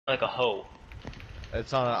like a hoe.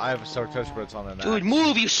 It's on. I have a Star Touch, but it's on an. Dude,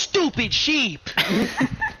 move, you stupid sheep!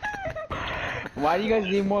 Why do you guys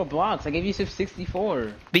need more blocks? I gave you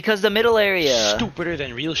 64. Because the middle area. Stupider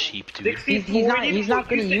than real sheep, dude. He's not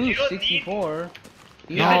gonna use 64.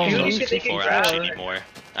 No, You no, use 64. I actually need more.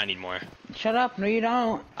 I need more. Shut up, no you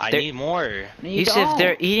don't. I need more. No, you Yusuf, don't.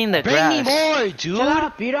 they're eating the Bring grass. me more, dude! Shut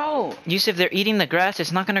up, you don't. Yusuf, they're eating the grass.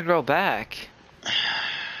 It's not gonna grow back.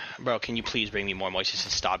 Bro, can you please bring me more moisture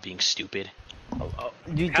and stop being stupid?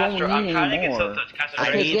 You Castro, don't I'm need trying to any get more. Touch. Castro, I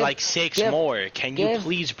Okay, need give- like 6 give- more. Can you give-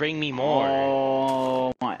 please bring me more?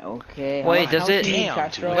 Oh my, okay. Wait, How does much it- do you need, Damn,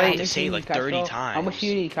 Castro? dude, How I have to much say do you like need, 30 Castro? How much times. do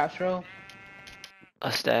you need, Castro?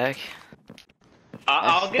 A stack.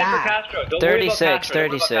 I'll get for Stop. Castro. Don't worry about 36, Castro.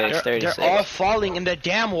 Don't worry about 36, Castro. 36. They're all falling in the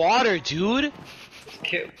damn water, dude!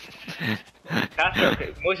 Castro,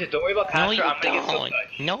 okay. Moises, don't worry about No, Castro. you I'm gonna get Silk don't.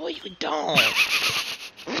 Touch. No, you don't.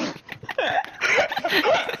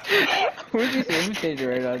 Who's this imitator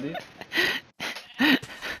right now, dude?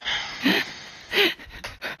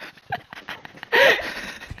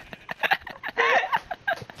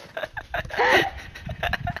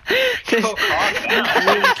 Oh, calm down.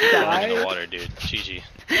 Falling in the water, dude. GG.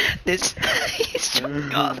 This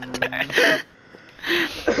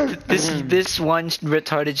this one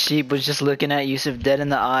retarded sheep was just looking at Yusuf dead in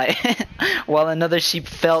the eye, while another sheep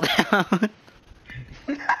fell down.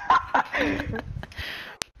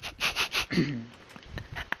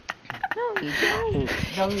 No, you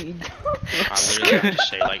don't. No, you don't. I'm literally going to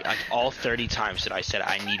say, like all 30 times that I said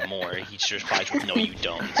I need more, he just replies with, no, you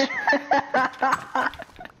don't.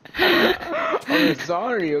 I'm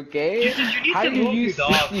sorry, okay? You need How to did you move use your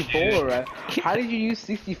dog, 64? How did you use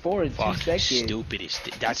 64 in 2 Fuck, seconds?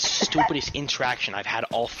 stupidest. That's stupidest interaction I've had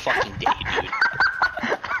all fucking day, dude.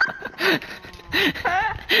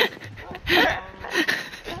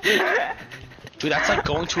 Dude, that's like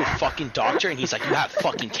going to a fucking doctor and he's like, you have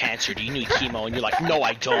fucking cancer, do you need chemo? And you're like, no,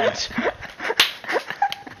 I don't.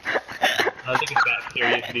 I think it's that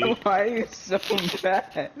serious, dude. Why are you so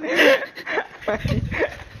bad?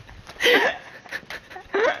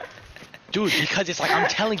 Dude, because it's like, I'm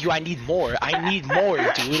telling you I need more,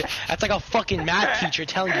 dude. That's like a fucking math teacher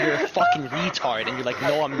telling you you're a fucking retard and you're like,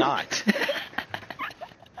 no, I'm not.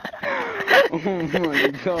 Oh my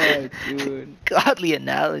god, dude. Godly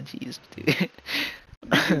analogies, dude.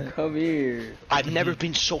 Come here. I've never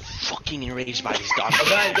been so fucking enraged by this doctor. Oh,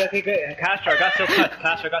 guys, okay, good. Castro, I got Silk Touch.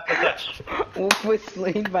 Castro, I got Silk Touch. Wolf was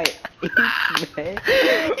slain by 8 men.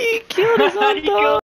 He killed his own dog.